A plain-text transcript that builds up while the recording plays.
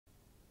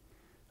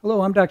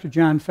Hello, I'm Dr.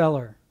 John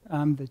Feller.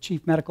 I'm the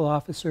Chief Medical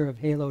Officer of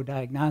HALO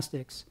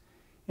Diagnostics.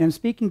 And I'm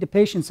speaking to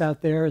patients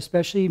out there,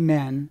 especially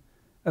men,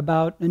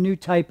 about a new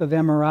type of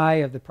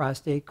MRI of the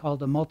prostate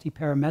called a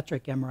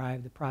multiparametric MRI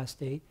of the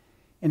prostate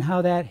and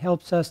how that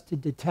helps us to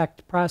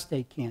detect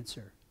prostate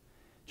cancer.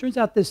 Turns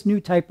out this new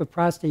type of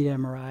prostate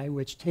MRI,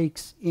 which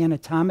takes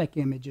anatomic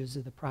images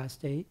of the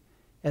prostate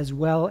as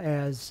well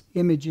as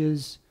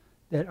images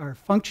that are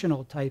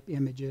functional type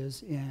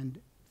images and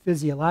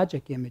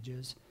physiologic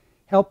images,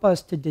 help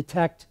us to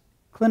detect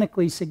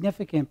clinically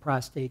significant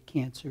prostate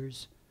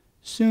cancers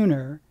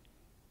sooner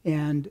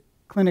and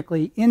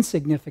clinically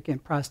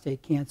insignificant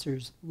prostate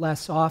cancers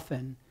less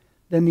often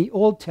than the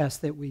old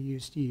test that we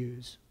used to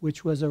use,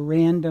 which was a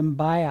random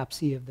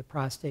biopsy of the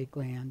prostate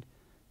gland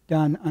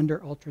done under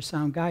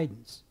ultrasound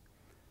guidance.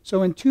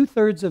 So in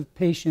 2/3 of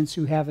patients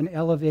who have an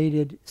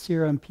elevated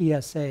serum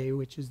PSA,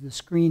 which is the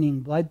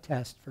screening blood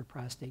test for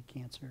prostate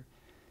cancer,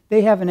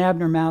 they have an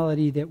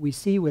abnormality that we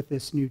see with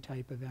this new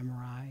type of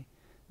MRI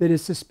that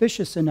is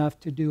suspicious enough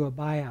to do a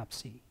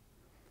biopsy.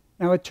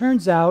 Now, it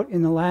turns out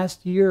in the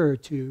last year or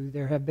two,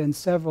 there have been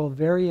several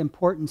very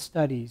important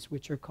studies,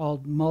 which are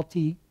called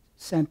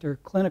multi-center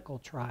clinical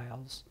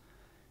trials,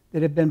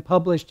 that have been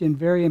published in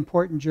very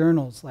important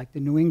journals like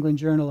the New England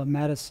Journal of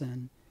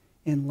Medicine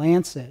and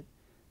Lancet,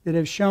 that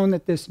have shown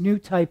that this new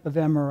type of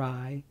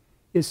MRI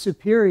is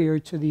superior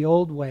to the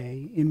old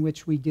way in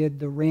which we did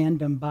the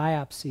random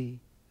biopsy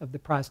of the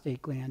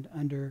prostate gland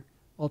under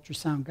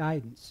ultrasound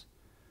guidance.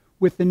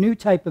 With the new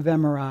type of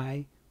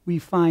MRI, we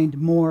find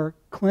more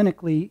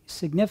clinically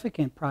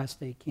significant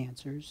prostate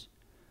cancers.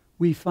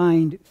 We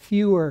find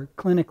fewer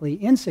clinically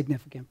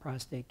insignificant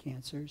prostate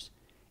cancers.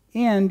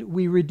 And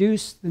we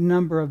reduce the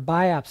number of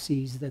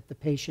biopsies that the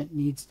patient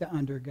needs to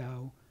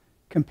undergo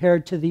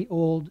compared to the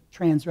old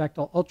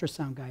transrectal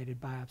ultrasound-guided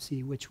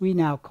biopsy, which we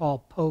now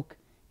call poke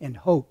and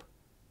hope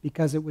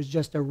because it was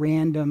just a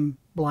random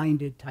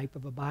blinded type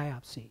of a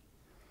biopsy.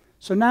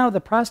 So now the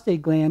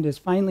prostate gland is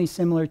finally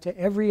similar to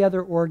every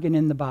other organ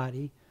in the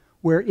body,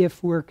 where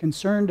if we're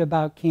concerned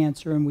about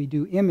cancer and we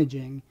do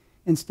imaging,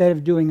 instead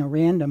of doing a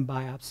random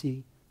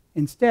biopsy,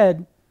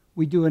 instead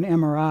we do an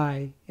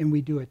MRI and we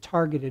do a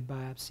targeted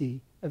biopsy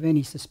of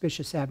any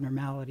suspicious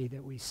abnormality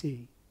that we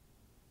see.